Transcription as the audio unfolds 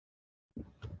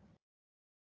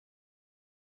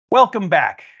Welcome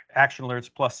back, Action Alerts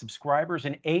Plus subscribers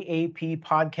and AAP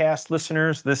Podcast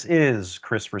listeners. This is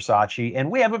Chris Versace, and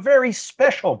we have a very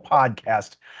special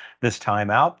podcast this time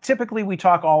out. Typically, we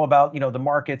talk all about, the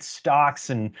markets, stocks,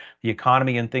 and the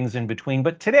economy and things in between.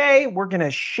 But today, we're going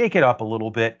to shake it up a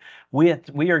little bit. We are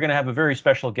going to have a very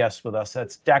special guest with us.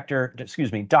 That's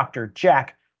Dr.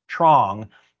 Jack Truong,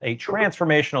 a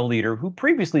transformational leader who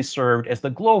previously served as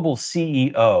the global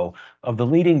CEO of the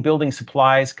leading building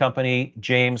supplies company,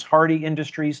 James Hardie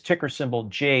Industries, ticker symbol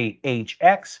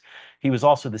JHX. He was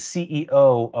also the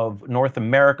CEO of North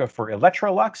America for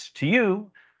Electrolux. To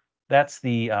you, that's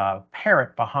the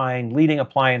parent behind leading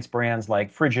appliance brands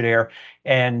like Frigidaire.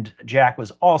 And Jack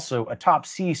was also a top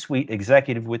C-suite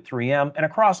executive with 3M. And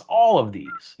across all of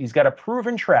these, he's got a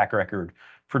proven track record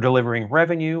for delivering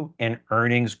revenue and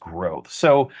earnings growth.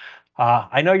 So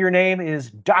I know your name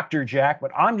is Dr. Jack, but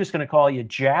I'm just going to call you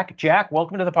Jack. Jack,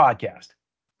 welcome to the podcast.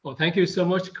 Well, thank you so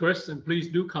much, Chris, and please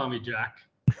do call me Jack.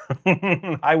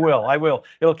 I will.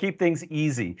 It'll keep things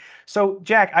easy. So,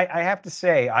 Jack, I have to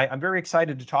say, I'm very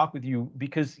excited to talk with you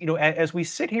because, as we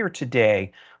sit here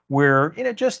today, we're,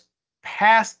 just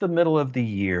past the middle of the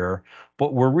year,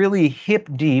 but we're really hip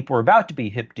deep. We're about to be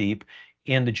hip deep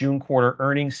in the June quarter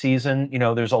earnings season.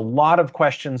 There's a lot of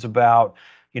questions about,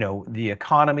 the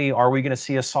economy. Are we going to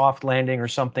see a soft landing or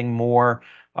something more?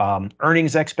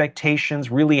 Earnings expectations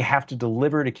really have to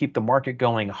deliver to keep the market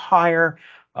going higher.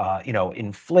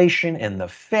 Inflation and the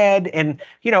Fed. And,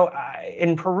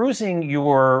 in perusing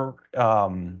your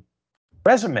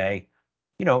resume,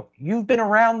 you've been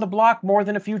around the block more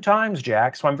than a few times,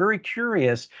 Jack. So I'm very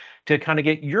curious to kind of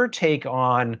get your take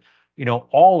on,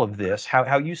 all of this,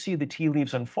 how you see the tea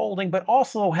leaves unfolding, but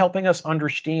also helping us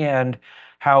understand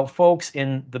how folks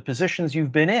in the positions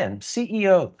you've been in,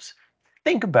 CEOs,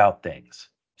 think about things.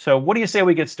 So what do you say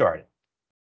we get started?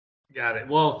 Got it.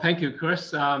 Well, thank you,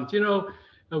 Chris.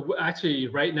 Actually,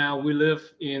 right now we live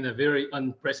in a very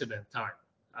unprecedented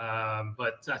time.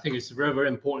 But I think it's very, very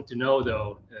important to know,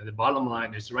 though, the bottom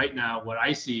line is right now what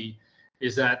I see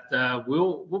is that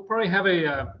we'll probably have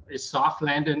a soft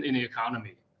landing in the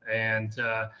economy, and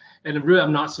really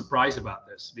I'm not surprised about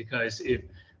this because if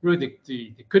really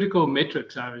the critical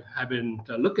metrics I have been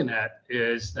looking at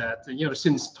is that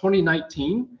since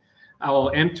 2019,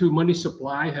 our M2 money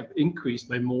supply have increased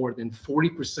by more than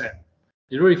 40%.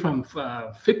 It's really from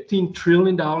 $15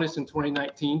 trillion in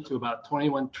 2019 to about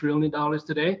 $21 trillion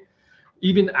today,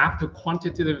 even after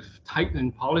quantitative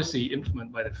tightening policy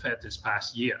implemented by the Fed this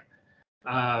past year.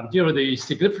 The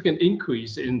significant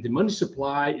increase in the money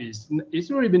supply it's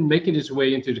already been making its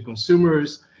way into the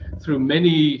consumers through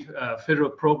many federal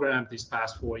programs these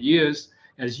past 4 years.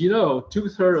 As you know,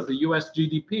 2/3 of the U.S.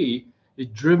 GDP is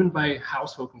driven by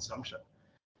household consumption.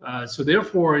 So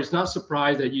therefore, it's not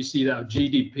surprised that you see that our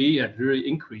GDP had really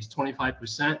increased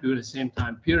 25% during the same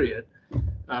time period,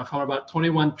 from about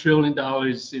 $21 trillion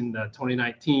in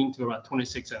 2019 to about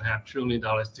 $26.5 trillion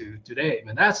to today. I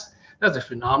mean, that's a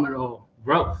phenomenal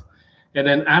growth. And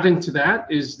then adding to that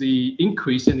is the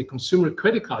increase in the consumer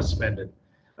credit card spending,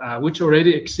 which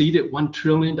already exceeded $1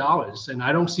 trillion. And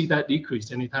I don't see that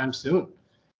decrease anytime soon.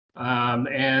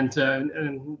 And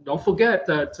don't forget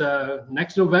that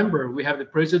next November we have the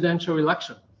presidential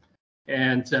election,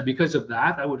 and because of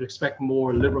that, I would expect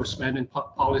more liberal spending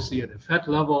policy at the Fed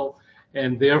level,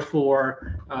 and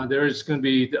therefore there is going to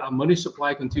be the money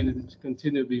supply continue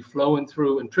to be flowing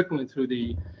through and trickling through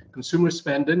the consumer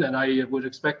spending, and I would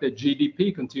expect that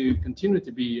GDP continue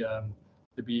to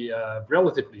be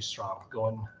relatively strong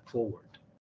going forward.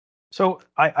 So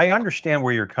I understand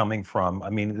where you're coming from. I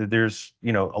mean, there's,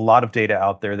 a lot of data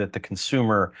out there that the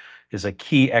consumer is a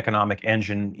key economic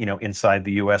engine, inside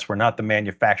the US. We're not the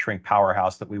manufacturing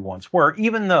powerhouse that we once were,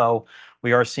 even though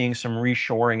we are seeing some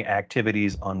reshoring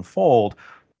activities unfold.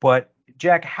 But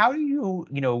Jack, how do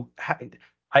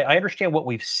I understand what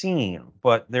we've seen,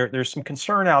 but there's some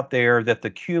concern out there that the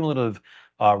cumulative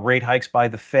rate hikes by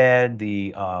the Fed,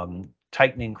 the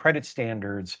tightening credit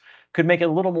standards, could make it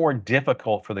a little more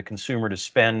difficult for the consumer to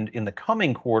spend in the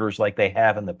coming quarters like they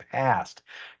have in the past.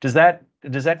 Does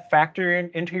that factor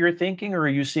into your thinking, or are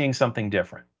you seeing something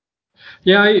different?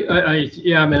 Yeah,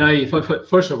 I mean,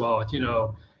 first of all,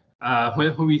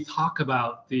 when we talk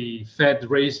about the Fed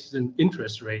raising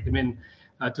interest rate, I mean,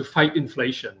 to fight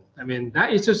inflation, I mean,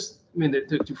 that is just, I mean,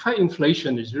 to fight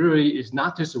inflation is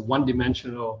not just a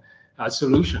one-dimensional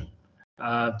solution.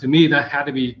 To me, that had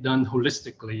to be done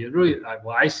holistically. It really,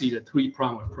 I see the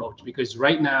three-pronged approach, because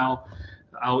right now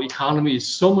our economy is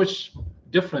so much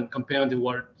different compared to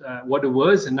what it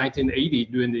was in 1980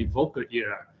 during the Volcker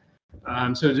era.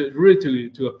 So really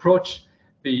to approach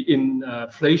the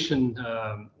inflation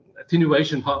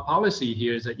attenuation policy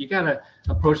here is that you got to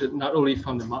approach it not only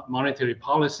from the monetary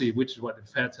policy, which is what the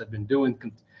Fed has been doing,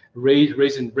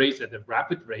 raising rates at a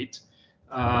rapid rate,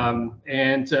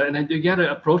 and then you got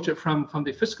to approach it from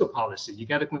the fiscal policy. You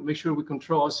got to make sure we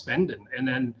control our spending, and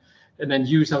then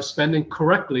use our spending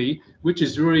correctly, which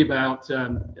is really about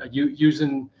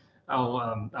using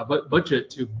our budget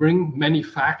to bring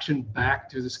manufacturing back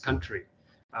to this country.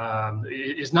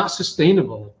 It's not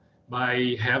sustainable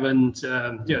by having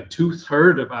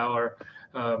two-thirds of our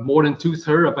more than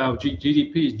two-thirds of our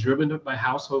GDP is driven by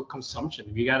household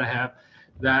consumption. We got to have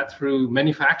that through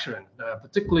manufacturing,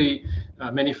 particularly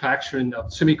manufacturing of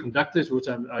semiconductors, which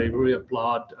I really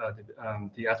applaud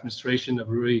the administration of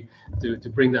really to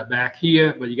bring that back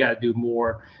here. But you got to do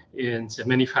more in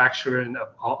manufacturing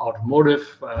of automotive,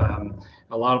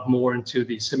 a lot more into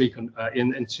the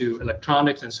into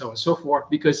electronics and so on and so forth.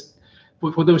 Because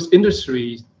for those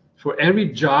industries, for every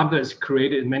job that is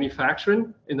created in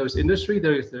manufacturing in those industries,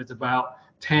 there's about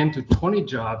 10 to 20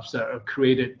 jobs that are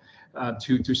created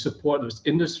to support those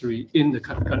industry in the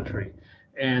country.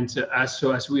 And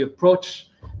as we approach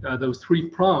those three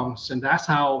prongs, and that's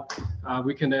how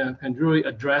we can really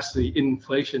address the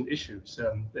inflation issues.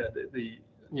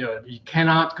 You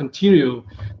cannot continue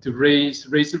to raise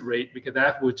the rate, because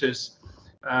that would just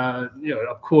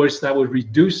of course, that would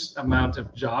reduce amount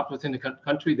of jobs within the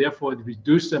country. Therefore,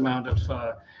 reduce the amount of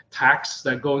tax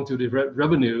that go into the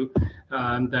revenue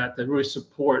that really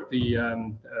support the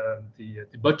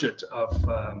budget of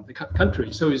the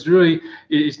country. So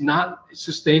it's not a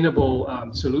sustainable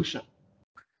solution.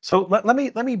 So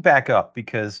let me back up,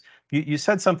 because you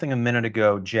said something a minute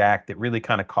ago, Jack, that really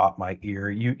kind of caught my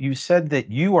ear. You said that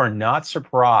you are not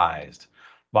surprised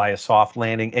by a soft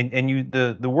landing, and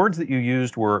the words that you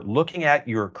used were looking at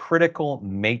your critical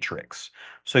matrix.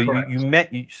 So Correct.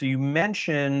 you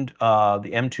mentioned the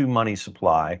M2 money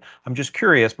supply. I'm just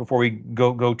curious, before we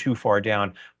go too far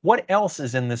down, what else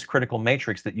is in this critical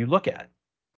matrix that you look at?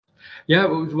 Yeah,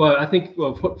 well, I think,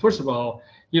 well, first of all,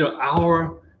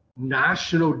 our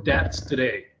national debts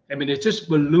today, I mean, it just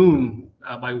ballooned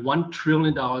by $1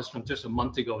 trillion from just a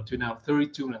month ago to now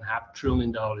 $32.5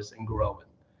 trillion and growing.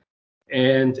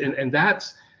 And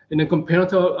that's, and then compared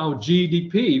to our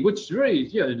GDP, which really,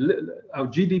 our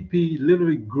GDP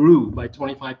literally grew by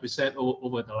 25%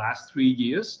 over the last 3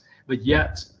 years, but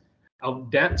yet our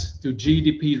debt to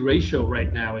GDP ratio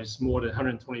right now is more than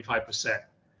 125%.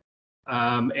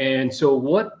 And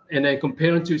then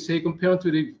comparing to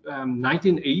the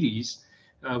 1980s,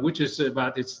 which is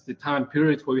about the time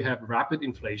period where we have rapid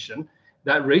inflation,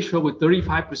 that ratio was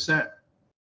 35%.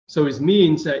 So it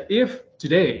means that if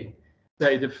today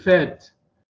that the Fed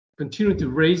continue to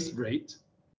raise rate,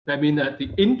 that means that the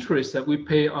interest that we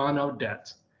pay on our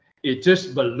debt, it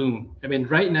just ballooned. I mean,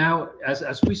 right now,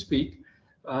 as we speak,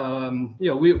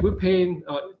 we're paying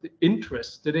the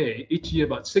interest today each year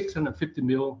about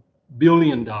 $650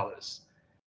 billion,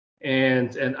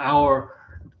 and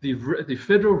the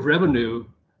federal revenue,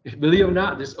 believe it or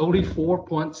not, is only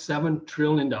 $4.7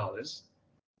 trillion.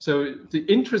 So the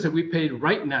interest that we pay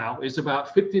right now is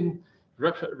about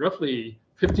roughly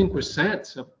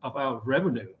 15% of our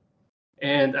revenue.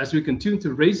 And as we continue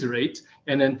to raise the rate,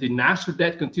 and then the national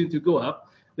debt continue to go up,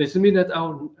 this means that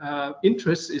our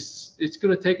interest it's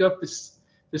going to take up this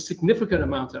significant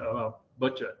amount of our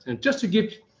budget. And just to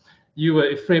give you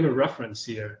a frame of reference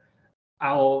here,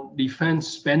 our defense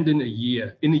spending a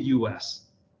year in the U.S.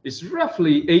 is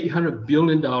roughly $800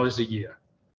 billion a year.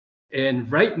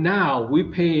 And right now, we're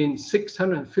paying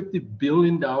 $650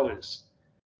 billion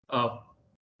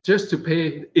just to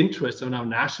pay interest on our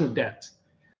national debt.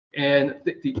 And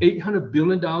the $800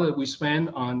 billion we spend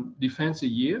on defense a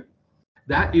year,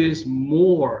 that is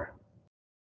more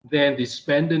than the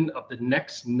spending of the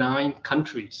next 9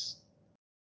 countries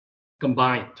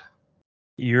combined.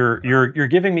 You're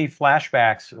giving me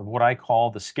flashbacks of what I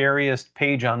call the scariest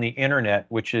page on the internet,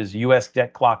 which is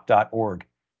usdebtclock.org.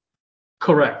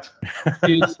 Correct.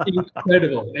 It's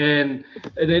incredible, and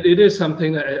it is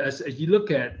something that, as you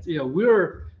look at,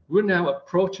 we're now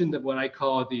approaching what I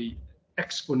call the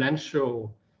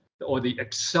exponential or the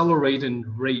accelerating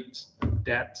rate of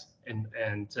debt and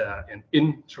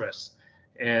interest.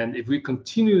 And if we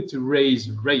continue to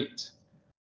raise rate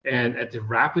and at the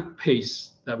rapid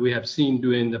pace that we have seen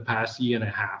during the past year and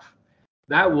a half,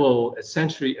 that will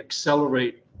essentially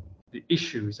accelerate the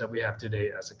issues that we have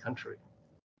today as a country.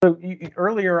 So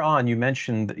earlier on, you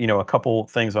mentioned, a couple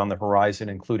things on the horizon,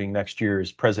 including next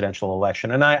year's presidential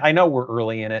election. And I know we're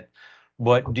early in it,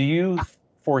 but do you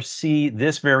foresee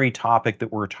this very topic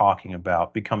that we're talking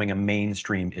about becoming a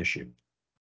mainstream issue?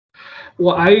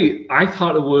 Well, I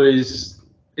thought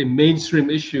a mainstream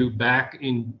issue back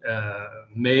in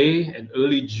May and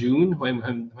early June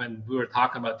when we were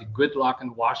talking about the gridlock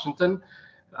in Washington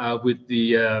with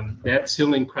the debt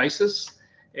ceiling crisis.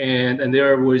 And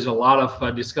there was a lot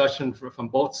of discussion from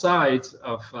both sides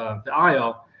of the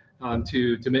aisle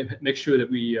to make sure that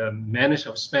we manage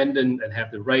our spending and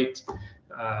have the right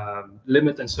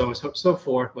limit and so on and so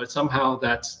forth. But somehow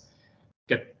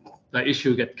get that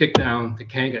issue get kicked down, the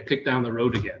can get kicked down the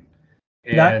road again.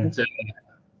 Not And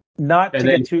not and to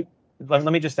then get too. Let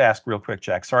me just ask real quick,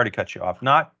 Jack. Sorry to cut you off.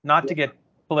 Not to get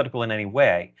political in any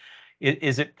way.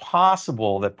 Is it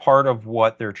possible that part of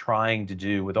what they're trying to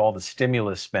do with all the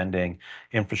stimulus spending,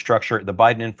 infrastructure, the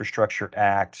Biden Infrastructure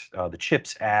Act, the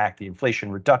CHIPS Act, the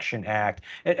Inflation Reduction Act,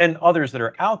 and others that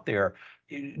are out there,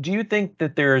 do you think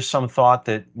that there's some thought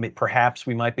that perhaps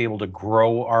we might be able to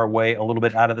grow our way a little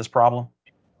bit out of this problem?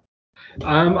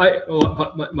 by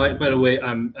the way,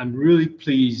 I'm really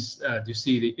pleased to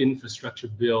see the infrastructure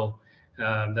bill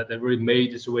that really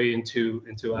made its way into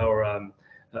our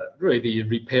really the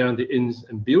repair and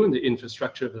and building the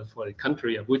infrastructure for the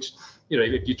country. Of which,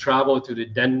 if you travel to the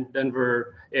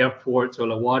Denver airport or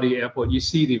LaGuardia airport, you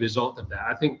see the result of that.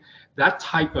 I think that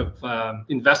type of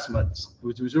investments,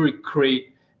 which was really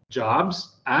create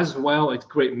jobs as well as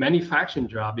create manufacturing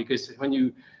job, because when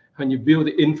you build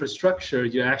the infrastructure,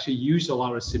 you actually use a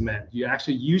lot of cement, you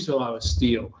actually use a lot of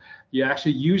steel, you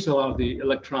actually use a lot of the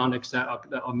electronics that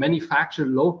are manufactured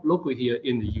locally here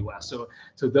in the U.S.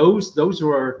 So those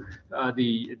are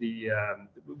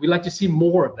we like to see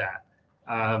more of that.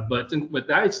 But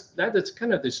that is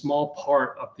kind of the small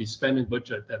part of the spending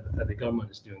budget that the government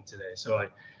is doing today. So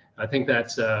I think that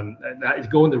is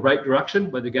going the right direction,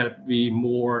 but they got to be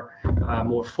more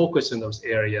focused in those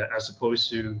areas as opposed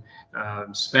to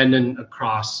spending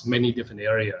across many different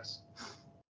areas.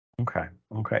 Okay.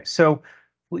 Okay. So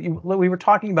we were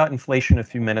talking about inflation a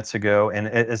few minutes ago, and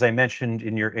as I mentioned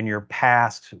in your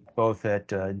past, both at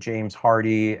James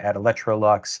Hardie, at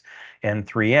Electrolux, and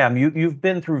 3M, you've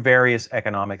been through various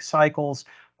economic cycles.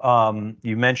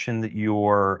 You mentioned that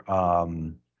your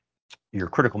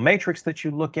critical matrix that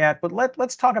you look at, but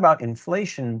let's talk about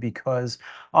inflation, because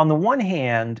on the one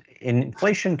hand,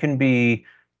 inflation can be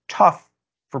tough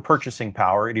for purchasing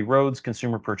power. It erodes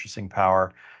consumer purchasing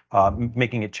power,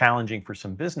 making it challenging for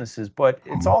some businesses. But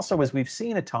it's also, as we've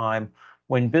seen, a time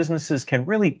when businesses can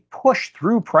really push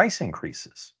through price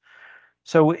increases.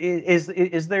 So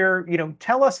is there,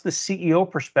 tell us the CEO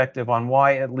perspective on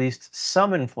why at least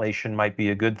some inflation might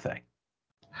be a good thing.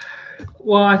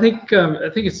 Well, I think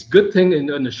it's a good thing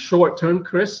in the short term,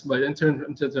 Chris. But in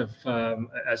terms of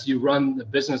as you run the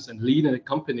business and lead in a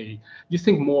company, you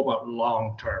think more about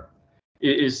long term.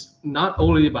 It is not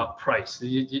only about price.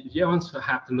 You also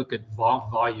have to look at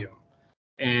volume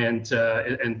and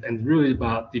really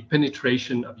about the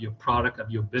penetration of your product,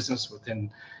 of your business within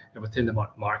the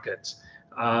market.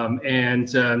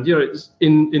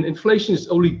 In inflation is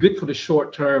only good for the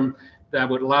short term. That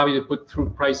would allow you to put through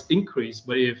price increase.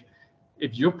 But if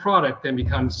your product then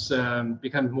becomes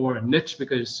more a niche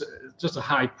because it's just a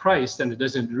high price, then it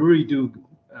doesn't really do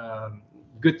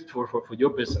good for your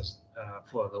business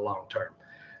for the long term.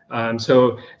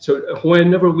 So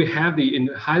whenever we have the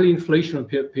highly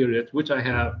inflationary period, which I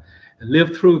have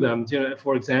lived through them,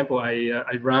 for example,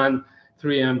 I ran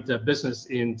 3M business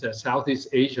in Southeast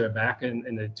Asia back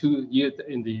in the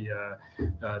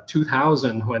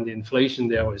 2000, when the inflation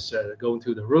there was going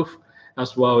through the roof,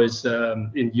 as well as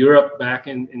in Europe back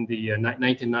in the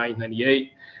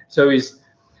 1998. So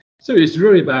it's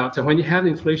really about when you have the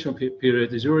inflation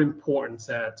period, it's really important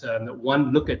that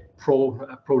one look at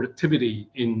productivity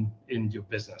in your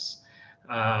business,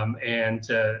 and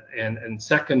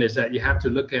second is that you have to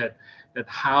look at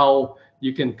how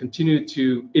you can continue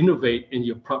to innovate in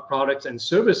your products and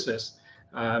services,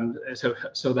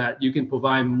 so that you can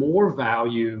provide more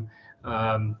value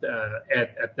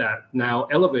at that now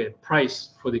elevated price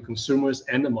for the consumers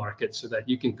and the market, so that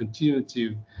you can continue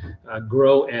to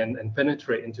grow and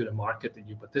penetrate into the market that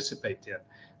you participate in.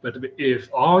 But if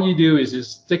all you do is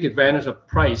just take advantage of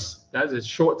price, that's a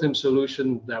short-term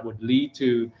solution that would lead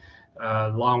to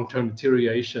long-term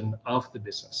deterioration of the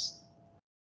business.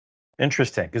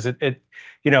 Interesting, because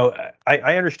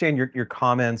I understand your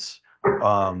comments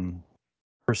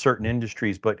for certain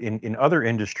industries, but in other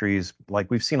industries,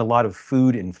 like we've seen a lot of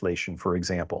food inflation, for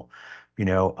example.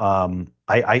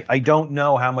 I don't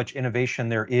know how much innovation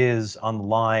there is on the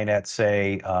line at,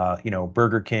 say,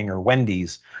 Burger King or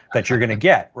Wendy's that you're going to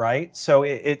get, right? So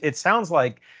it sounds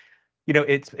like,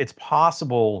 it's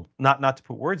possible, not to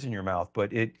put words in your mouth,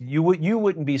 but you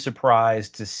wouldn't be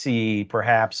surprised to see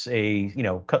perhaps a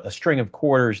string of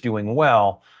quarters doing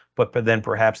well, but then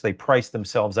perhaps they price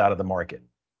themselves out of the market.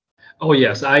 Oh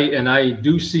yes, I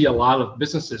do see a lot of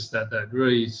businesses that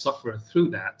really suffer through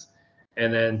that,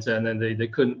 and then they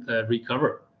couldn't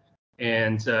recover,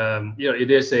 and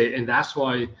it is and that's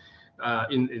why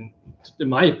in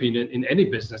my opinion, in any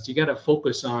business you got to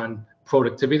focus on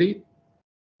productivity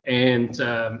and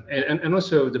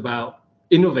also about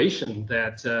innovation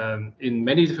that in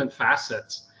many different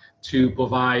facets to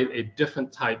provide a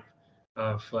different type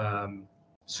of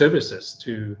services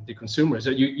to the consumers. So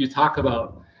you talk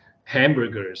about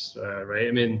hamburgers, right?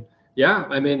 I mean, yeah,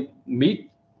 I mean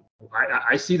meat.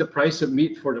 I see the price of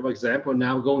meat, for example,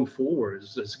 now going forward,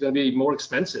 it's going to be more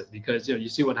expensive because you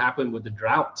see what happened with the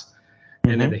drought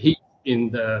and then the Mm-hmm. heat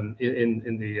in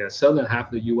the southern half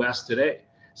of the U.S. today.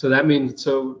 So that means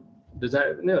does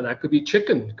that that could be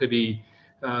chicken, could be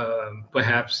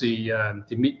perhaps the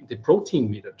meat, the protein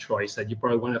meat of choice that you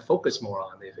probably want to focus more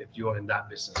on if you're in that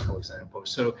business, for example.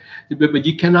 So, but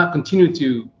you cannot continue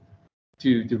to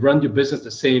run your business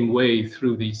the same way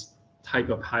through these type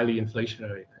of highly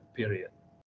inflationary period.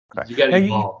 Okay. You got to Now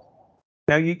evolve.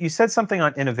 you said something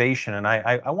on innovation, and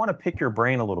I want to pick your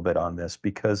brain a little bit on this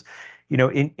because,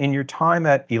 in your time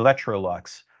at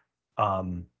Electrolux,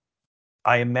 um,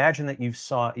 I imagine that you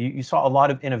saw a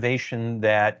lot of innovation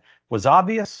that was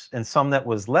obvious and some that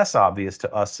was less obvious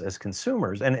to us as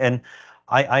consumers. And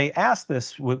I asked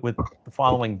this with the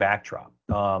following backdrop.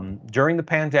 During the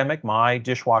pandemic, my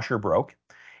dishwasher broke,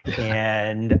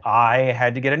 and I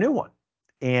had to get a new one.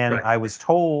 And Right. I was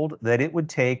told that it would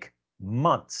take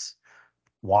months.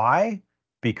 Why?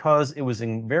 Because it was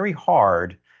very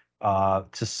hard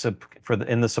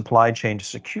in the supply chain to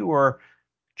secure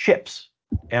chips.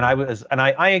 And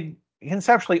I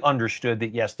conceptually understood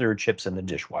that yes, there are chips in the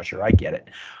dishwasher. I get it.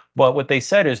 But what they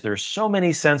said is there's so many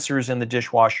sensors in the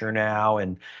dishwasher now,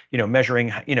 and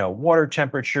measuring water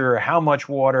temperature, how much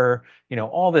water,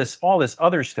 all this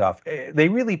other stuff. They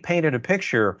really painted a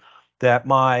picture that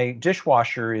my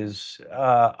dishwasher is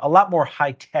a lot more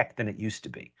high tech than it used to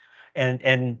be.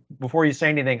 And before you say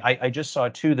anything, I just saw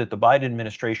too that the Biden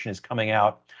administration is coming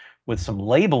out with some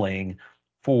labeling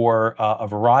for a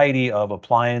variety of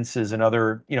appliances and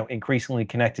other, increasingly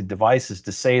connected devices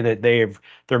to say that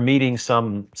they're meeting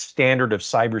some standard of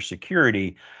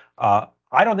cybersecurity. I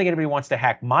don't think anybody wants to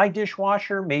hack my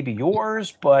dishwasher, maybe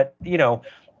yours, but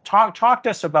talk to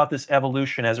us about this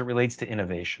evolution as it relates to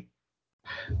innovation.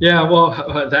 Yeah, well,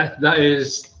 that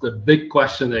is the big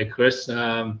question there, Chris.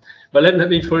 But let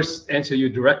me first answer you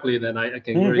directly, then I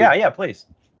can Yeah, really. yeah, please.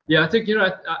 Yeah, I think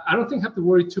I don't think I have to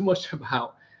worry too much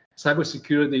about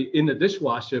cybersecurity in the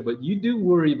dishwasher, but you do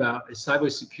worry about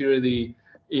cybersecurity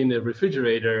in the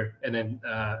refrigerator and then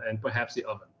and perhaps the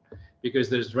oven, because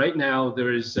there's right now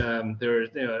there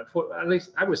for at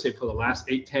least I would say for the last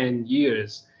 8-10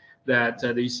 years that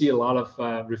you see a lot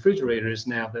of refrigerators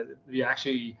now that we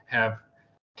actually have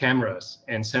cameras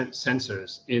and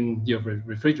sensors in your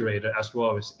refrigerator as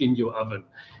well as in your oven,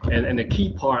 and the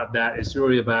key part of that is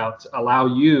really about allow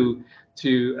you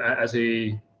to as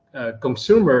a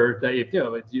consumer that if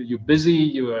you're busy,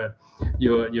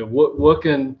 you're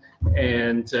working,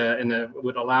 and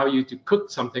would allow you to cook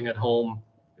something at home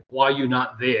while you're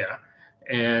not there,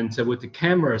 and with the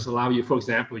cameras allow you, for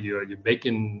example, you're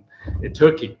baking a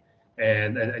turkey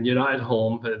and you're not at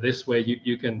home, but this way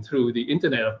you can, through the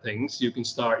internet of things, you can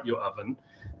start your oven,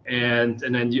 and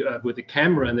then you with the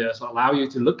camera and this allow you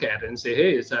to look at it and say,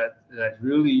 hey, is that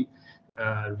really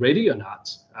ready or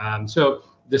not? So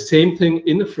the same thing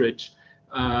in the fridge.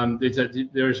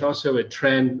 There's also a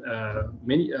trend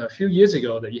a few years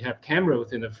ago that you have camera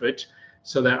within the fridge,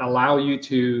 so that allow you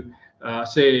to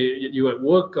say you're at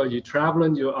work or you're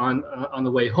traveling, you're on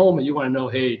the way home, and you want to know,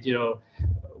 hey,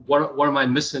 what am I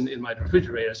missing in my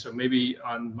refrigerator? So maybe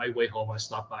on my way home, I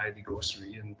stop by the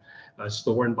grocery and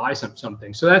store and buy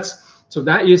something. So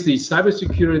that is the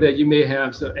cybersecurity that you may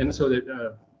have. So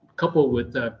that coupled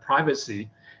with privacy,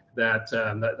 that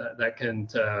can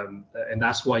and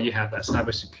that's why you have that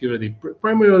cybersecurity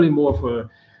primarily more for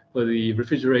the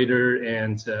refrigerator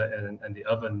and the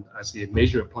oven as the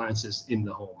major appliances in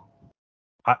the home.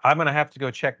 I'm gonna have to go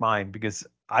check mine because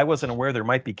I wasn't aware there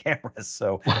might be cameras.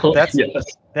 So Oh that's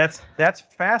yes. that's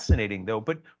fascinating though.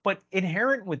 But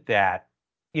inherent with that,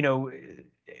 you know,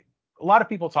 a lot of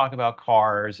people talk about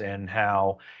cars and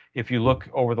how if you look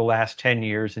over the last 10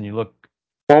 years and you look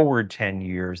forward 10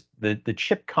 years, the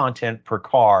chip content per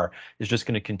car is just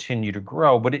going to continue to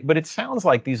grow. But it sounds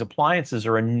like these appliances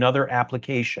are another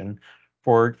application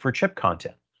for chip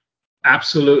content.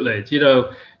 Absolutely. I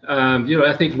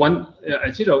think one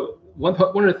of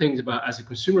the things about as a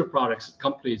consumer products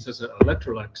companies as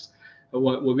Electrolux,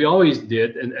 what we always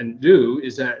did and do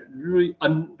is that really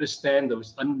understand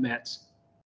those unmet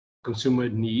consumer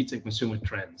needs and consumer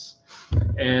trends.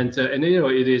 And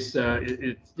it is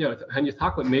when you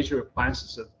talk about major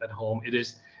appliances at home, it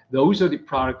is those are the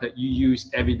product that you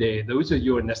use every day. Those are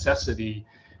your necessity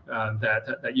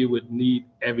that you would need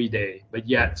every day. But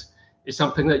yet, it's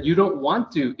something that you don't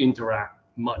want to interact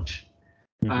much.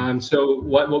 So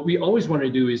what we always want to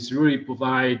do is really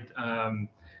provide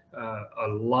a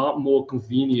lot more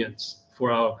convenience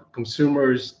for our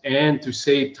consumers and to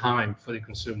save time for the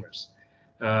consumers.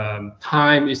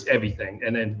 Time is everything,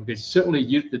 and then because certainly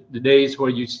the days where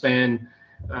you spend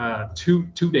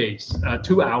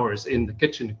 2 hours in the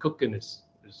kitchen cooking is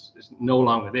no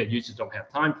longer there. You just don't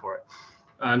have time for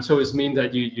it. So it means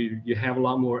that you have a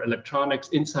lot more electronics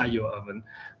inside your oven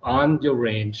on your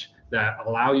range that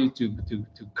allow you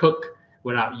to cook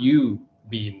without you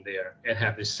being there, and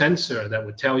have the sensor that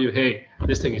would tell you, hey,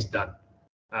 this thing is done.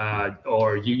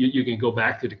 Or you can go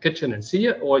back to the kitchen and see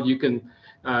it, or you can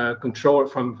control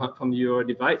it from your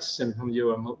device and from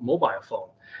your mobile phone.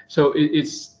 So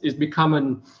it's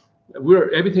becoming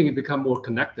everything has become more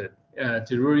connected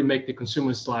to really make the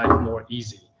consumer's life more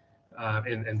easy.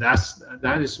 And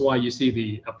that is why you see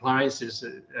the appliances.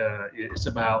 It's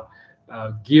about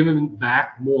giving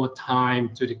back more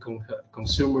time to the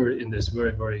consumer in this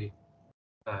very, very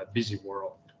busy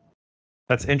world.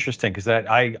 That's interesting because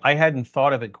I hadn't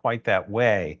thought of it quite that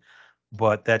way,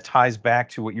 but that ties back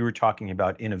to what you were talking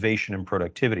about, innovation and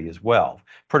productivity as well.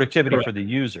 Productivity for Correct. the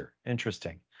user.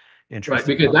 Interesting. Right,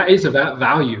 Interesting. because that is about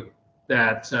value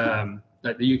that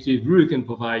you really can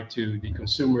provide to the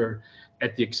consumer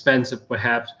at the expense of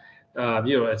perhaps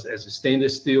as the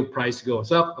stainless steel price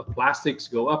goes up, plastics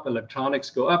go up, electronics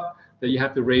go up, that you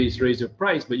have to raise your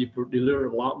price, but you deliver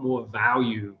a lot more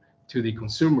value to the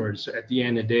consumers. So at the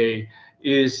end of the day,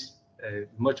 is a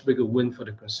much bigger win for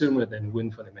the consumer than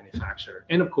win for the manufacturer,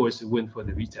 and of course, a win for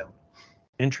the retailer.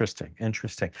 Interesting,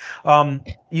 interesting.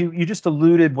 You just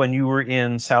alluded when you were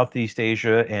in Southeast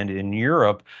Asia and in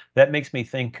Europe. That makes me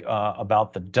think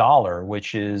about the dollar,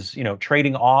 which is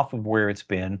trading off of where it's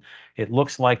been. It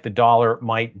looks like the dollar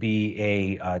might be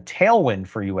a tailwind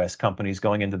for U.S. companies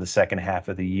going into the second half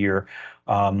of the year.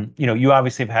 You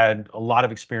obviously have had a lot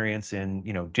of experience in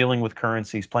dealing with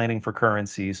currencies, planning for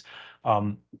currencies.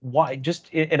 Why, just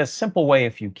in a simple way,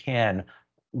 if you can,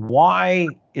 why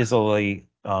is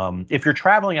if you're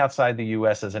traveling outside the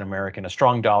US as an American, a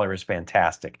strong dollar is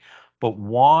fantastic. But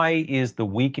why is the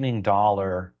weakening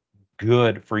dollar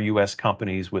good for US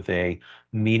companies with a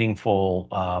meaningful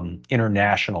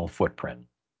international footprint?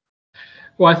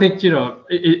 Well, I think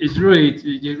it's really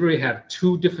you really have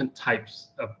two different types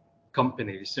of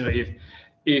companies.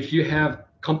 If you have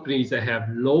companies that have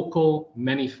local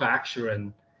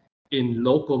manufacturing in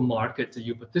local markets that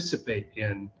you participate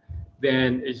in,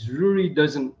 then it really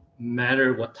doesn't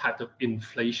matter what type of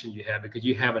inflation you have, because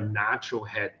you have a natural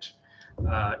hedge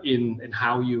in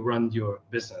how you run your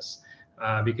business,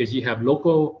 because you have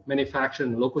local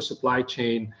manufacturing, local supply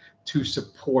chain to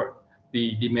support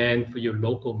the demand for your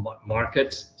local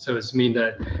markets. So it's mean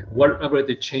that whatever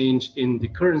the change in the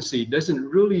currency doesn't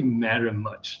really matter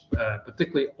much,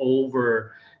 particularly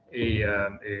over a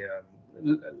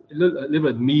little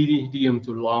bit medium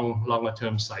to longer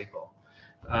term cycle.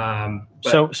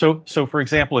 So for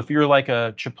example, if you're like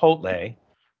a Chipotle,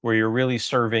 where you're really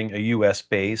serving a U.S.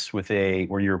 base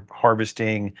where you're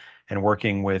harvesting and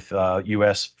working with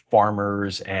U.S.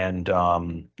 farmers and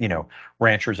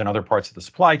ranchers and other parts of the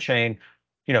supply chain,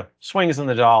 swings in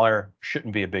the dollar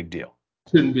shouldn't be a big deal.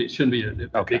 Shouldn't be a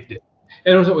Okay. big deal.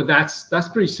 And also that's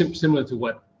pretty similar to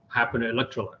what happened at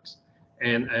Electrolux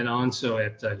and also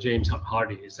at James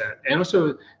Hardie, is that, and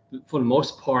also for the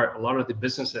most part, a lot of the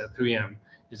business at 3M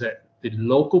is that the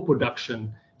local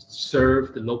production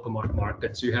serve the local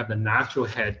market. So you have the natural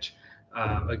hedge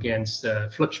against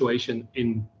fluctuation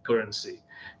in currency.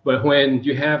 But when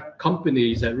you have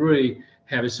companies that really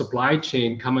have a supply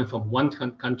chain coming from one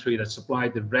country that supply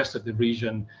the rest of the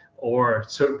region or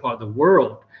certain part of the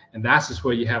world, and that's just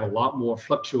where you have a lot more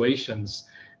fluctuations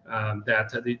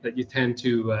that you tend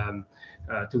to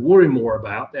worry more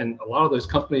about. And a lot of those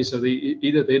companies, so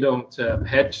either they don't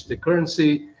hedge the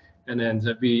currency and then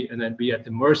be at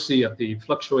the mercy of the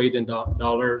fluctuating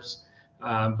dollars.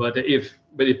 But if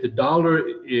the dollar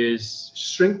is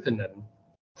strengthening,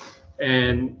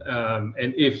 and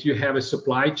if you have a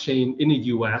supply chain in the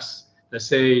U.S. that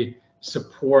say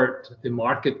support the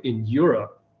market in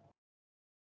Europe,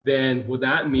 then what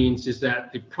that means is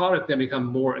that the product then become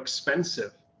more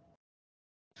expensive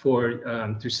for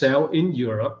to sell in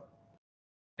Europe,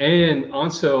 and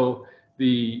also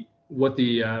the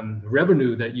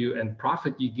revenue that you and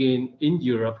profit you gain in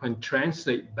Europe and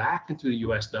translate back into the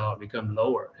US dollar become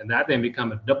lower, and that then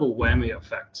become a double whammy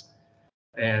effect,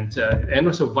 and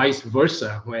also vice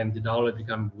versa when the dollar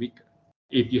becomes weaker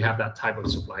if you have that type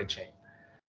of supply chain.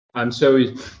 So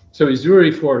it's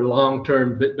really for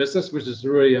long-term business, which is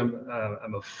really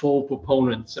I'm a full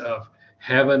proponent of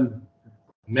having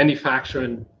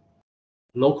manufacturing,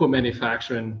 local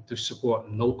manufacturing to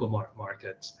support local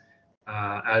markets,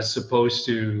 as opposed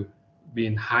to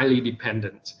being highly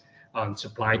dependent on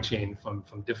supply chain from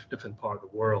different part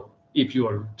of the world. If you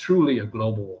are truly a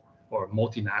global or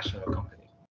multinational company.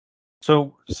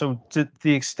 So to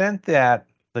the extent that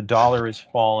the dollar is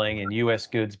falling and U.S.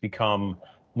 goods become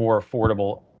more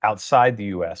affordable outside the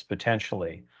U.S.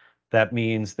 potentially, that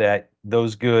means that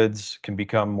those goods can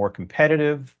become more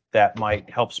competitive. That might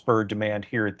help spur demand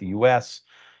here at the U.S.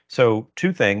 So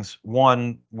two things.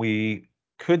 One, we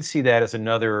could see that as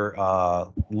another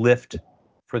lift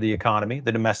for the economy,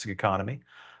 the domestic economy.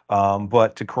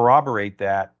 But to corroborate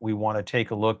that, we want to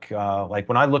take a look, like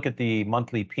when I look at the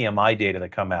monthly PMI data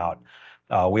that come out,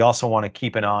 we also want to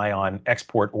keep an eye on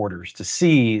export orders to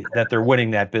see that they're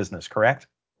winning that business, correct?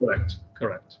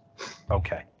 Correct.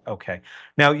 Okay.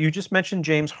 Now, you just mentioned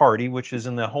James Hardie, which is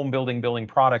in the home building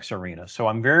products arena. So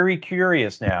I'm very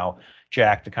curious now,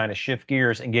 Jack, to kind of shift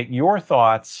gears and get your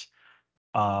thoughts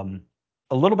a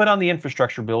little bit on the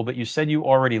infrastructure bill, but you said you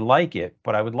already like it.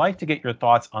 But I would like to get your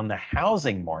thoughts on the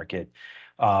housing market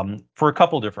for a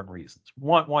couple different reasons.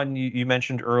 One you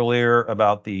mentioned earlier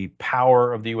about the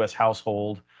power of the U.S.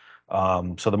 household.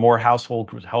 So the more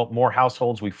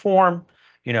households we form,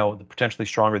 the potentially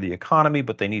stronger the economy,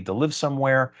 but they need to live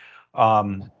somewhere.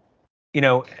 Um,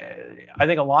 I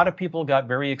think a lot of people got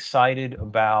very excited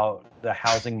about the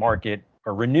housing market,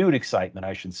 or renewed excitement,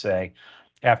 I should say,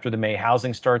 after the May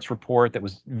housing starts report that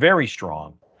was very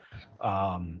strong.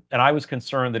 And I was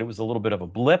concerned that it was a little bit of a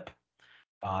blip.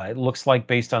 It looks like,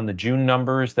 based on the June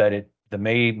numbers, that the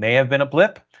may have been a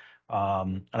blip.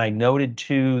 And I noted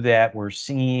too that we're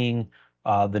seeing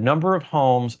the number of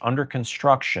homes under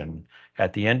construction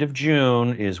at the end of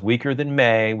June is weaker than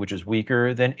May, which is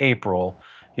weaker than April.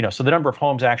 So the number of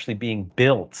homes actually being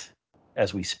built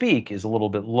as we speak is a little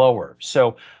bit lower.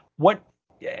 So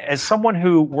as someone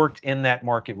who worked in that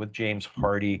market with James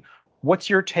Hardie, what's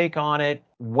your take on it?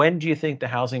 When do you think the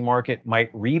housing market might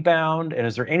rebound? And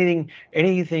is there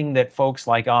anything that folks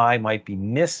like I might be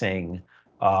missing,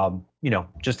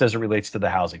 just as it relates to the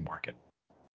housing market?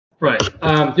 Right.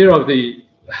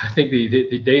 I think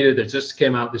the data that just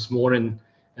came out this morning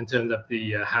in terms of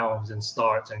the housing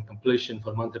starts and completion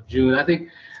for the month of June, I think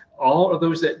all of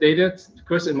those data, of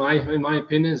course, in my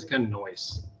opinion, is kind of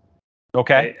noise.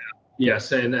 Okay.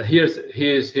 Yes, and here's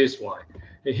why.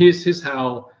 Here's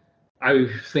how I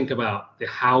think about the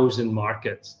housing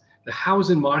markets. The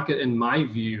housing market, in my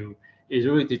view, is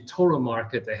really the total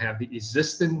market that have the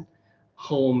existing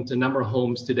homes, the number of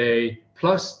homes today,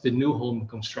 plus the new home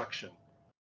construction.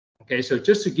 Okay, so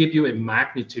just to give you a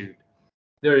magnitude,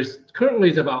 there is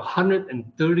currently about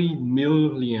 130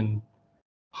 million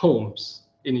homes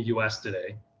in the US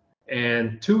today.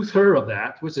 And 2/3 of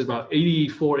that, which is about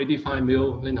 85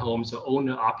 million homes, are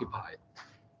owner occupied.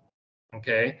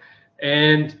 Okay.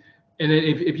 And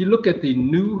if you look at the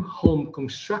new home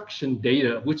construction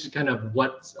data, which is kind of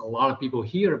what a lot of people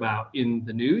hear about in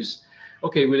the news,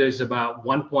 okay, well, there's about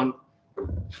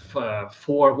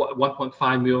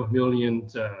 1.5 million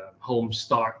homes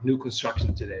start new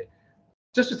construction today.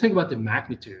 Just to think about the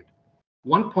magnitude,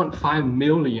 1.5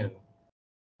 million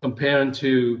compared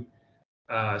to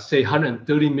say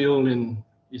 130 million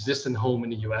existing home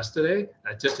in the US today,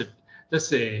 just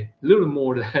a little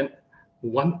more than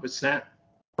 1%.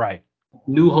 Right.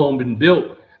 New home been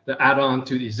built that add on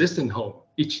to the existing home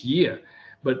each year.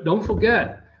 But don't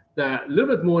forget that a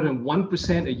little bit more than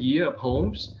 1% a year of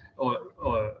homes or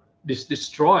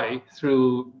destroyed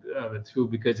through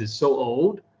because it's so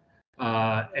old,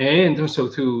 and also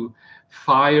through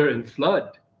fire and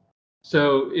flood.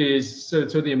 So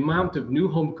the amount of new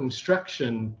home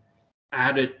construction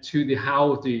added to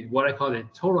what I call the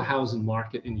total housing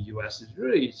market in the U.S. is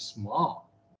really small.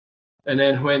 And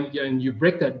then when you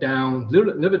break that down a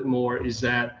little bit more, is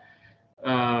that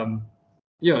so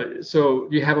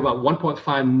you have about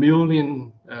 1.5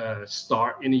 million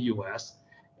start in the U.S.,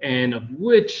 and of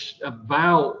which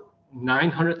about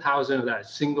 900,000 of that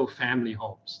single family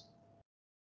homes.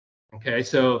 Okay,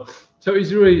 so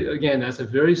it's really, again, that's a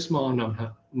very small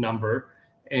number,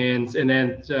 and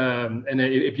then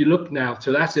if you look now,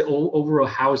 so that's the overall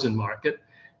housing market,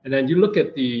 and then you look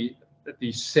at the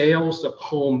sales of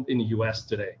home in the U.S.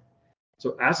 today.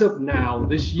 So as of now,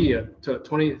 this year,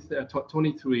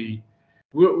 2023,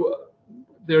 we're,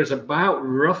 there's about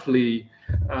roughly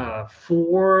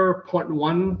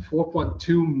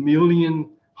 4.2 million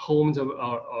homes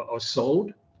are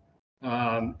sold,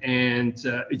 and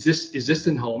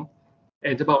existing home,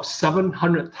 and about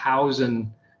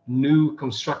 700,000 new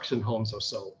construction homes are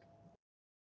sold.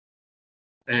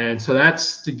 And so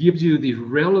that's to give you the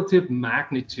relative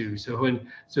magnitude. So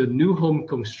new home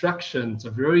construction is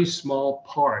a very small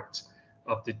part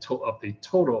of the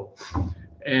total,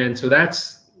 and so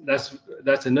that's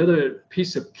another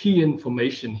piece of key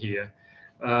information here.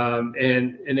 And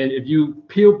then if you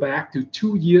peel back to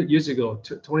 2 years ago,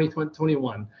 to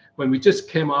 2021, when we just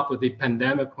came up with the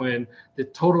pandemic, when the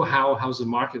total housing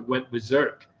market went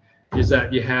berserk, is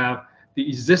that you have the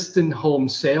existing home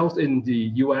sales in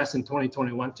the U.S. in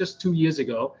 2021, just 2 years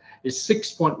ago, is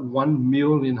 6.1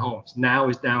 million homes. Now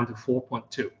it's down to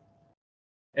 4.2.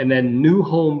 And then new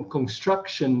home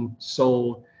construction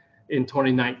sold in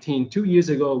 2019, 2 years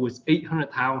ago, was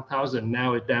 800,000.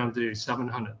 Now it's down to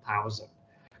 700,000.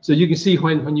 So you can see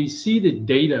when you see the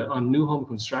data on new home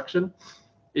construction,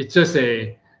 it's just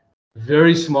a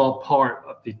very small part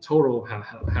of the total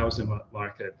housing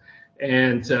market.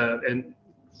 And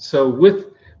so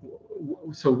what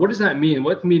does that mean?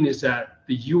 What it means is that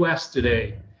the U.S.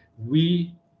 today,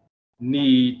 we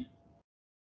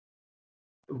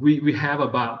have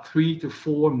about 3 to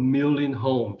 4 million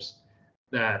homes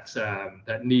that are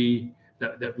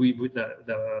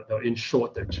in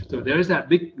shortage. So there is that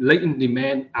big latent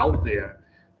demand out there.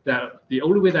 That the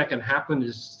only way that can happen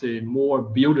is the more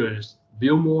builders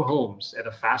build more homes at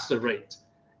a faster rate,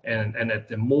 and at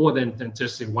the more than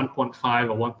just the 1.5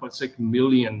 or 1.6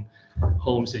 million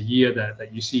homes a year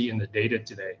that you see in the data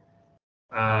today.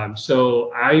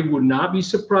 So I would not be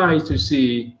surprised to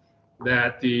see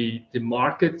that the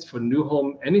market for new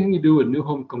home, anything to do with new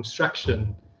home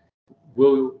construction,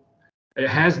 it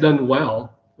has done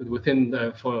well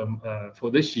for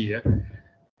this year,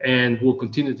 and will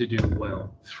continue to do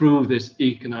well through this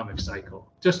economic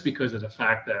cycle, just because of the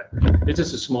fact that it's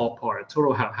just a small part of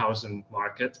total housing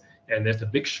market, and there's a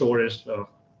big shortage of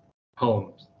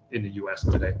homes in the U.S.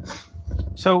 today.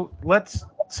 So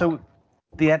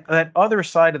that other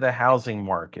side of the housing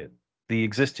market, the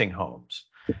existing homes.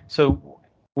 So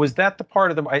was that the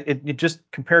part of it just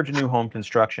compared to new home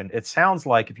construction? It sounds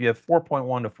like if you have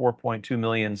 4.1 to 4.2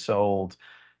 million sold,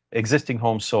 existing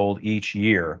homes sold each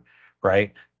year,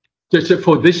 right? Just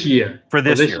for this year. For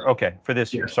this year, okay. For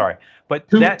this year, sorry. But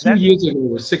two that years ago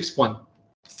was 6.1.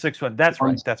 6.1. That's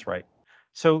right. That's right.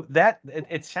 So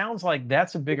it sounds like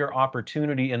that's a bigger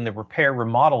opportunity in the repair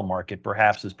remodel market,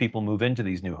 perhaps, as people move into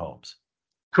these new homes.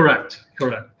 Correct.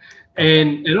 Okay.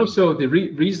 And also the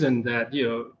reason that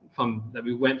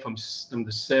we went from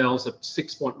the sales of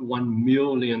 6.1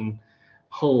 million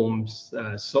homes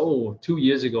sold 2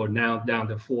 years ago now down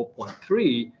to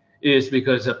 4.3 is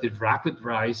because of the rapid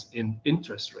rise in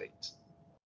interest rates.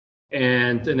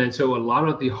 And then so a lot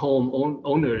of the home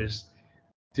owners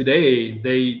today,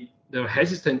 they're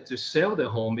hesitant to sell their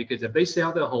home, because if they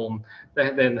sell their home, they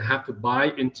then have to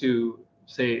buy into,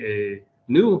 say,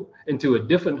 into a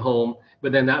different home,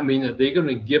 but then that means that they're going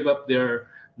to give up their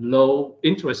low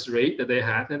interest rate that they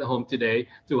have in the home today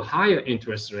to a higher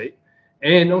interest rate.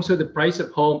 And also the price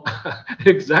of home,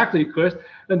 exactly, Chris,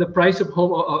 and the price of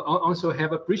home also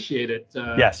have appreciated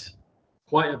Yes.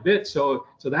 quite a bit. So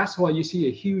that's why you see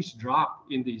a huge drop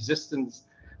in the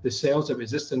sales of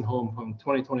existing home from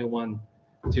 2021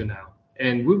 to now.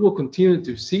 And we will continue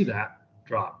to see that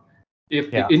drop if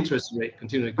the interest rate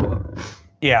continue to go up.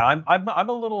 Yeah, I'm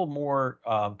a little more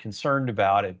concerned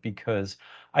about it, because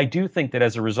I do think that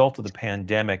as a result of the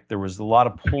pandemic, there was a lot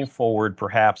of pull forward,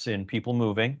 perhaps, in people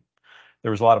moving. There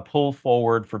was a lot of pull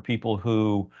forward for people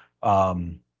who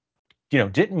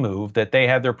didn't move, that they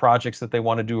had their projects that they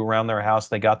want to do around their house.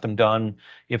 They got them done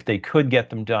if they could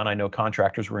get them done. I know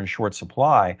contractors were in short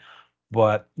supply,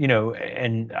 but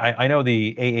and I know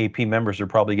the AAP members are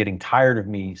probably getting tired of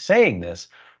me saying this,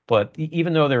 but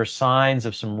even though there are signs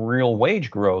of some real wage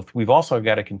growth, we've also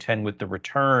got to contend with the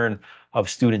return of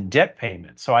student debt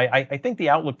payments. So I think the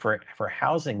outlook for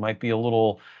housing might be a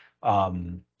little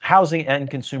housing and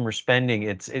consumer spending.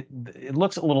 It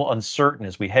looks a little uncertain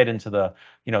as we head into the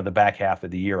the back half of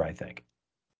the year, I think.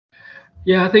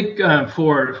 Yeah, I think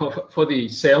for the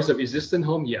sales of existing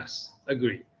home, yes,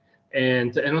 agree.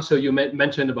 And also you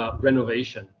mentioned about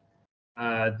renovation.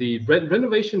 The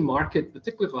renovation market,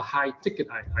 particularly for high ticket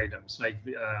items like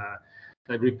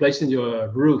replacing your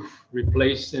roof,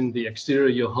 replacing the exterior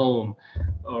of your home,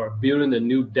 or building a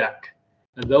new deck.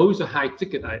 And those are high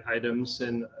ticket items,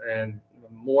 and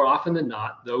more often than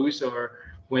not, those are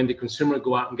when the consumer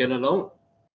go out and get a loan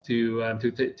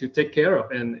to take care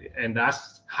of, and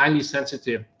that's highly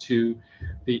sensitive to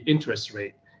the interest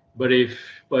rate. But if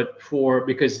but for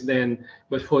because then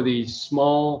but for the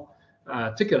small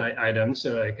ticket items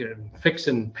like fix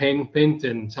and paint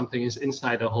and something is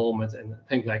inside the home and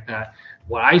things like that,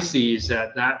 what I see is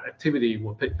that activity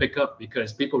will pick up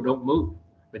because people don't move,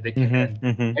 but they can Hmm.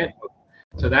 and Hmm. can't move.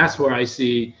 So that's where I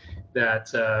see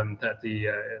that that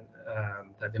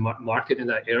the market in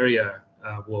that area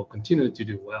will continue to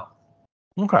do well.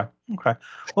 Okay. Okay.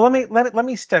 Well, let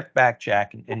me step back,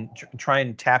 Jack, and try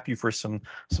and tap you for some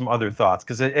other thoughts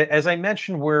because as I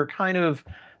mentioned, we're kind of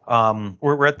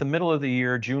we're at the middle of the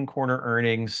year, June quarter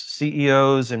earnings.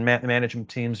 CEOs and management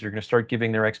teams are going to start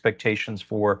giving their expectations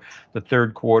for the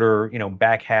third quarter,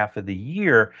 back half of the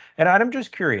year. And I'm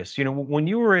just curious, when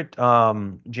you were at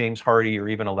James Hardie or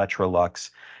even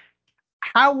Electrolux,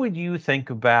 how would you think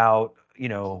about,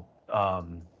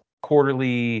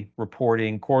 quarterly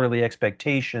reporting, quarterly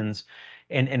expectations,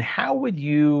 and how would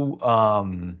you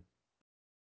kind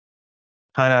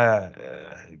of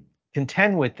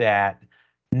contend with that,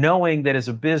 knowing that as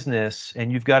a business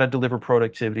and you've got to deliver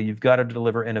productivity, you've got to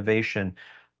deliver innovation,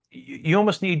 you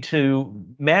almost need to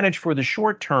manage for the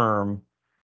short term,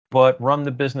 but run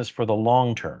the business for the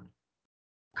long term.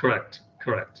 Correct.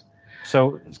 Correct.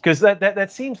 So, because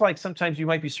that seems like sometimes you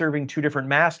might be serving two different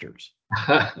masters.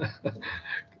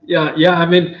 Yeah, yeah. I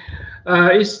mean,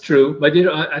 it's true, but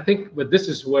I think, but this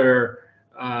is where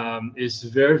it's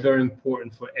very, very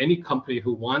important for any company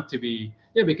who want to be,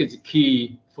 yeah, because the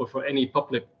key for any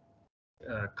public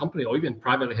company or even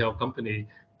privately held company,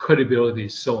 credibility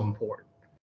is so important.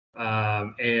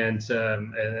 And as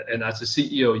a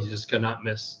CEO, you just cannot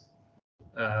miss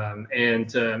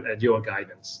and your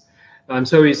guidance.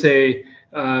 So we say,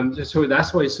 so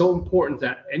that's why it's so important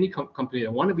that any company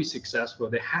that want to be successful,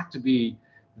 they have to be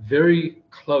very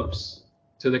close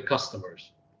to the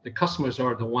customers. The customers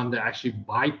are the one that actually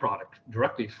buy product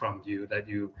directly from you that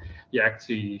you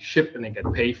actually ship and then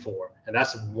get paid for. And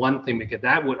that's one thing because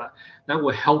that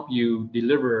will help you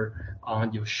deliver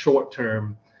on your short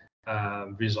term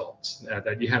results.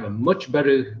 That you have a much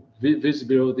better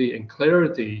visibility and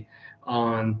clarity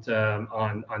on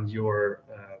your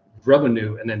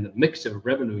revenue, and then the mix of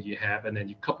revenue you have, and then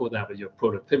you couple that with your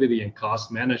productivity and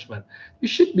cost management, you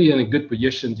should be in a good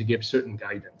position to give certain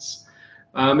guidance.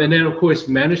 And then of course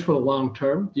manage for the long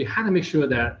term. You have to make sure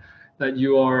that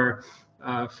you are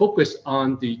focused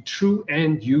on the true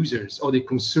end users or the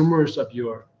consumers of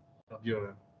your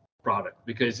product,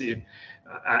 because if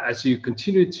as you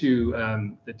continue to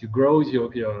grow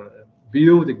your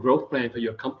build the growth plan for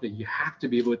your company, you have to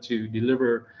be able to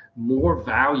deliver more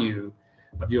value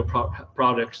of your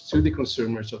products to the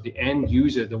consumers, of the end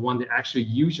user, the one that actually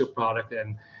use your product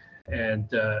and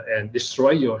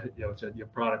destroy your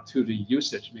product to the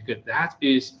usage, because that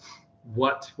is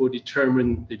what will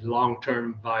determine the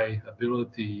long-term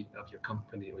viability of your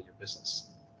company or your business.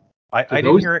 I, So I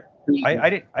didn't those, hear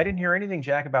I didn't hear anything,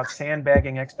 Jack, about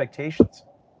sandbagging expectations.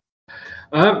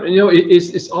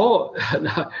 it's all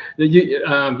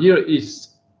it's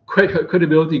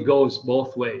credibility goes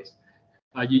both ways.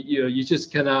 You just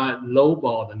cannot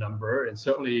lowball the number, and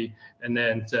certainly and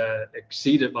then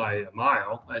exceed it by a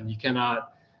mile, and you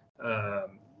cannot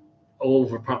um,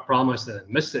 over promise and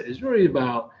miss it. It's really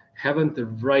about having the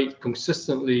right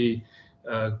consistently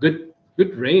good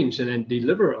range and then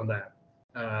deliver on that.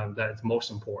 That's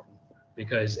most important,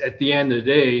 because at the end of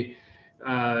the day,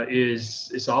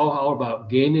 is it's all about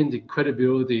gaining the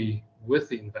credibility with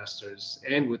the investors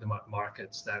and with the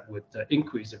markets that would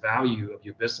increase the value of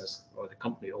your business or the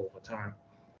company over time.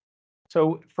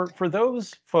 So for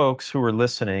those folks who are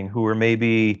listening, who are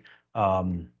maybe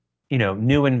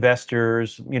new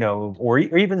investors, or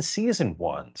even seasoned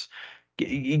ones,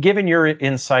 given your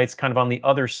insights kind of on the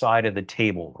other side of the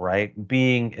table, right?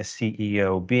 Being a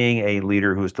CEO, being a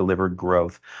leader who's delivered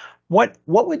growth, what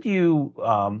would you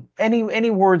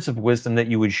any words of wisdom that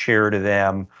you would share to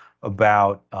them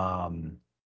about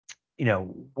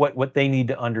what they need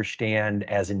to understand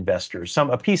as investors,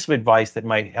 a piece of advice that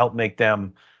might help make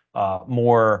them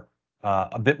more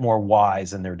a bit more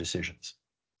wise in their decisions.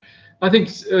 I think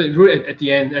really at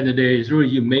the end of the day is really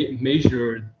you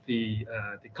measure the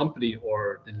company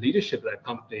or the leadership of that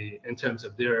company in terms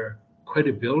of their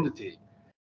credibility.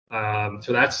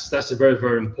 So that's a very,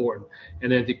 very important.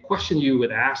 And then the question you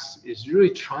would ask is really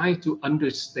trying to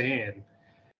understand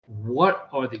what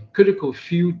are the critical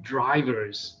few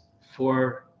drivers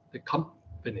for the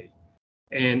company,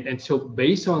 and so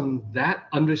based on that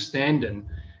understanding,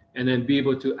 and then be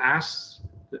able to ask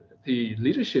the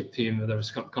leadership team of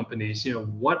those companies,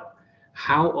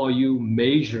 how are you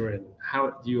measuring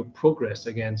how you progress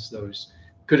against those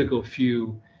critical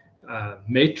few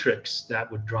matrix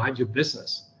that would drive your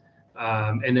business,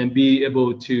 and then be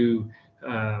able to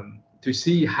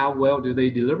see how well do they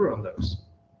deliver on those.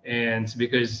 And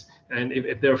because and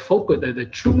if they're focused, that they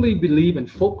truly believe and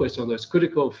focus on those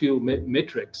critical few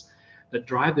metrics that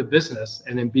drive the business,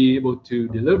 and then be able to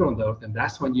deliver on those, and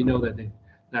that's when you know that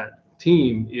that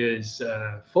team is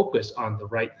focused on the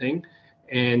right thing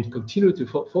and continue to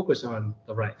focus on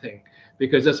the right thing.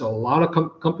 Because there's a lot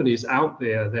of companies out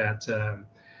there that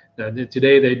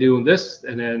today they're doing this,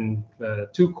 and then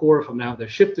 2 quarters from now they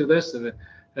shift to this, and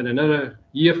another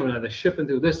year from now they shift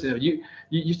into this.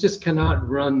 You just cannot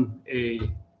run a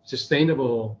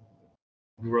sustainable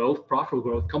growth, profitable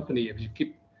growth company if you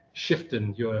keep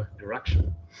shifting your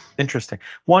direction. Interesting.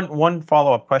 One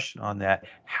follow-up question on that.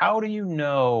 How do you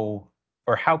know,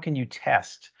 or how can you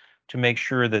test to make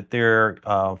sure that they're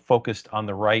focused on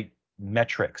the right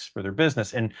metrics for their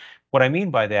business? And what I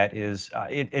mean by that is,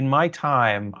 in my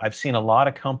time, I've seen a lot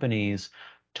of companies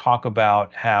talk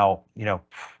about how,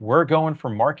 we're going for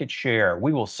market share.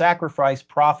 We will sacrifice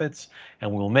profits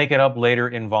and we will make it up later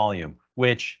in volume,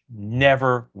 which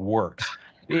never works.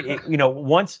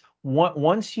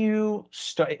 Once you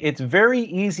start, it's very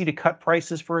easy to cut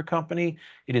prices for a company.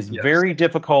 It is Yes, very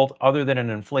difficult, other than an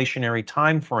inflationary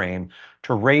time frame,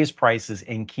 to raise prices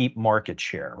and keep market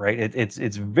share, right?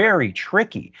 It's very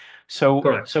tricky. So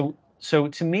correct. so so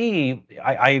to me,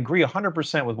 I agree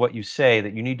 100% with what you say,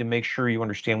 that you need to make sure you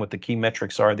understand what the key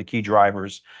metrics are, the key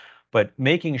drivers, but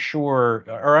making sure,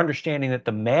 or understanding that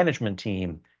the management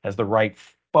team has the right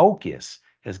focus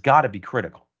has got to be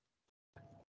critical.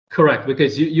 Correct,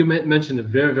 because you mentioned a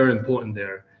very, very important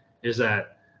there, is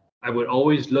that I would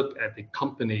always look at the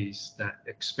companies that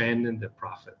expanding their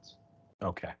profits.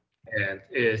 Okay. And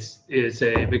it's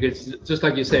a because just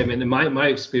like you say, I mean, in my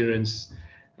experience,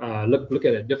 look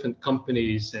at different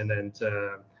companies, and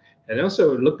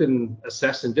also look and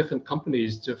assess in different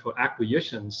companies for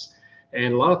acquisitions.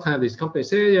 And a lot of times these companies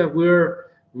say, yeah, we're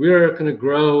going to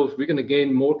grow, we're going to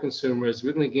gain more consumers,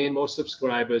 we're going to gain more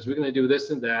subscribers, we're going to do this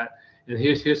and that, and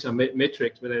here's some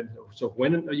metrics. But then, so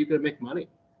when are you going to make money?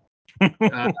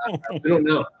 Uh, we don't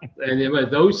know.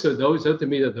 And those are to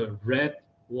me the red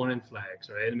warning flags,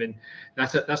 right? I mean,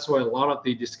 that's why a lot of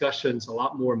the discussions, a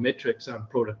lot more metrics on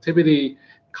productivity,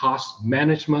 cost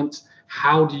management.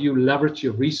 How do you leverage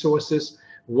your resources?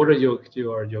 What are your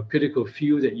critical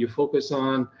few that you focus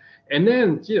on? And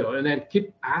then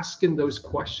keep asking those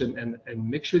questions, and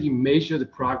make sure you measure the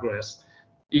progress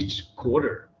each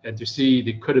quarter, and to see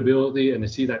the credibility and to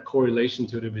see that correlation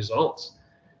to the results.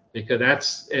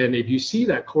 Because and if you see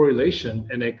that correlation,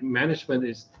 and the management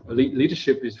is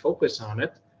leadership is focused on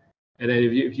it, and then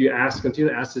if you continue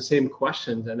to ask the same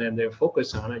questions, and then they're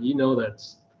focused on it,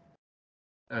 that's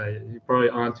you're probably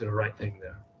onto the right thing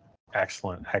there.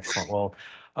 Excellent, excellent. Well,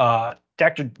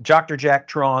 Dr. Jack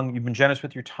Truong, you've been generous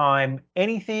with your time.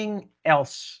 Anything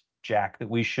else, Jack, that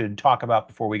we should talk about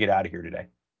before we get out of here today?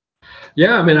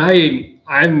 Yeah, I mean,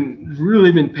 I'm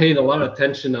really been paying a lot of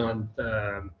attention on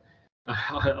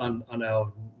on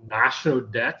our national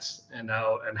debts, and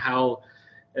how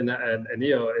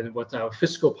and what's our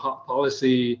fiscal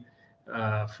policy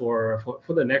for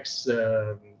the next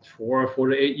 4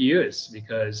 to 8 years,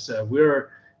 because we're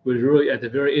really at a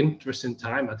very interesting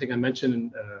time. I think I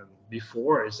mentioned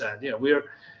before, is that we're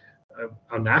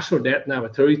our national debt now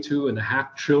at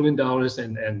 $32.5 trillion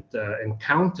and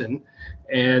counting,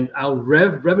 and our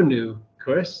revenue,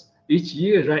 Chris, each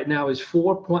year right now is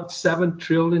 $4.7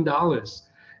 trillion,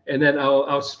 and then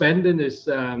our spending is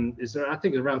I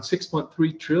think around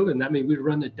 6.3 trillion. That means we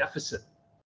run a deficit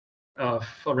of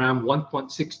around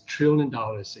 $1.6 trillion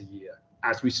a year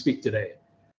as we speak today.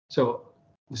 So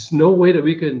there's no way that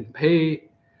we can pay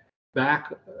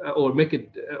back or make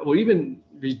it or even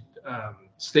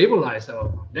stabilize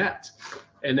our debt.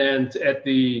 And then at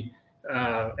the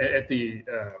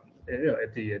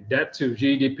debt to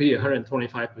GDP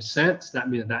 125%, that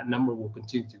means that number will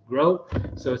continue to grow.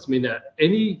 So it's mean that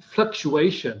any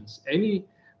fluctuations, any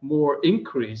more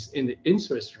increase in the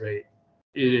interest rate,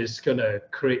 it is going to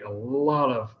create a lot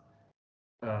of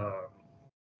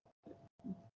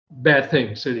bad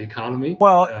things to the economy.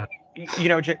 Well,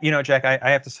 Jack, I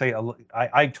have to say,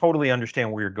 I totally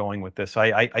understand where you're going with this.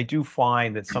 I do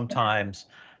find that sometimes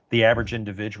the average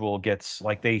individual gets,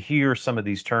 like, they hear some of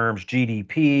these terms,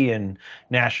 GDP and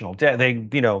national debt.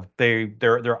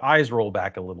 Their eyes roll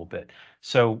back a little bit.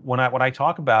 So when I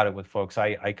talk about it with folks,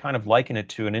 I kind of liken it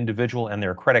to an individual and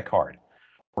their credit card.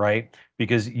 right?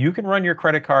 Because you can run your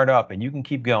credit card up and you can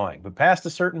keep going, but past a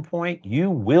certain point, you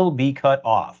will be cut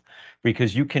off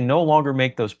because you can no longer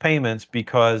make those payments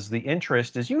because the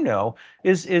interest, as you know,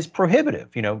 is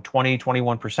prohibitive, 20,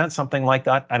 21%, something like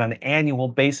that on an annual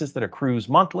basis that accrues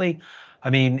monthly. I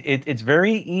mean, it's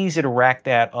very easy to rack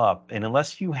that up. And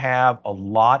unless you have a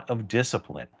lot of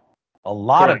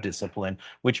Correct. discipline,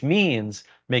 which means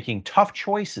making tough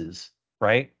choices,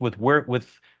 right? With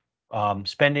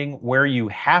spending where you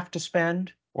have to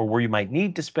spend or where you might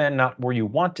need to spend, not where you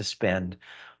want to spend.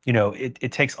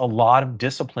 It takes a lot of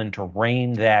discipline to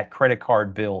rein that credit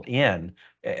card bill in,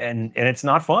 and it's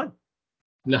not fun.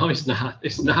 No, it's not.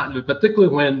 It's not.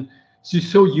 Particularly when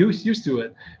she's so used to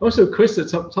it. Also, Chris,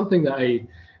 it's something that I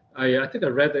think I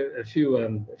read a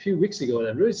few weeks ago.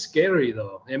 That really scary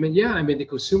though. I mean, yeah, I mean the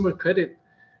consumer credit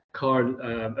card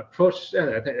approached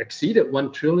I think exceeded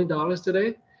 $1 trillion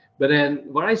today. But then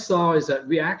what I saw is that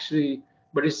we actually,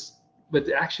 but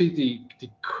actually the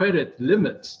credit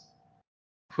limits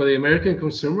for the American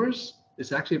consumers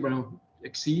is actually around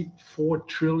exceed $4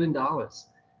 trillion. So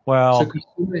Well,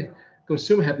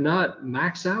 consumer have not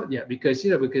maxed out yet because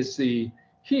the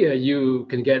here you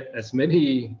can get as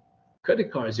many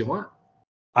credit cards you want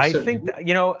to a I certain think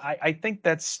degree. that, I think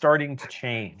that's starting to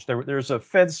change. There's a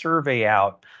Fed survey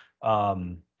out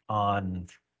on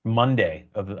Monday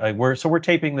we're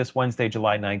taping this Wednesday,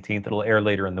 July 19th. It'll air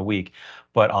later in the week.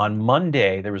 But on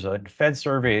Monday, there was a Fed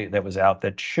survey that was out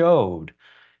that showed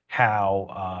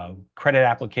how credit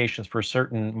applications for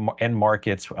certain end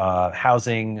markets,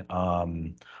 housing,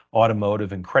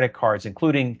 automotive, and credit cards,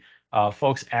 including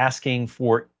folks asking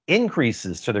for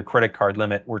increases to their credit card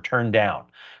limit, were turned down.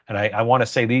 And I want to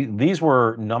say these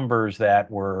were numbers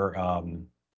that were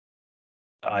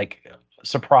like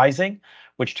surprising,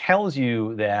 which tells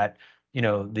you that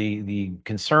the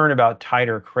concern about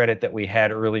tighter credit that we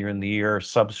had earlier in the year,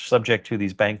 subject to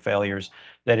these bank failures,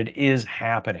 that it is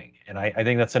happening. And I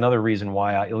think that's another reason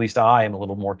why at least I am a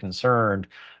little more concerned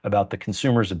about the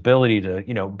consumer's ability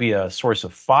to be a source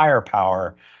of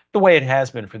firepower the way it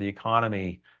has been for the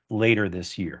economy later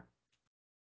this year.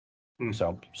 Hmm.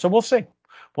 So we'll see.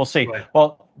 We'll see. Right.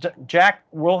 Well, Jack,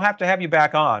 we'll have to have you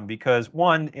back on because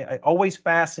one, always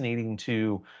fascinating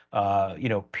to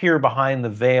peer behind the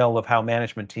veil of how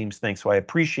management teams think. So I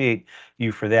appreciate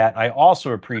you for that. I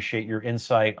also appreciate your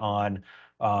insight on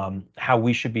how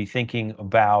we should be thinking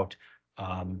about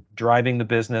driving the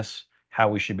business, how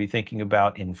we should be thinking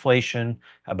about inflation,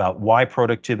 about why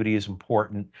productivity is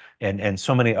important, and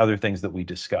so many other things that we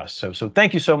discussed. So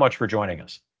thank you so much for joining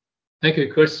us. Thank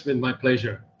you, Chris. It's been my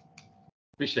pleasure.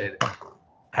 Appreciate it.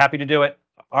 Happy to do it.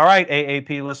 All right,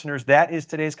 AAP listeners, that is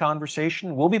today's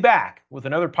conversation. We'll be back with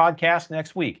another podcast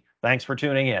next week. Thanks for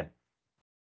tuning in.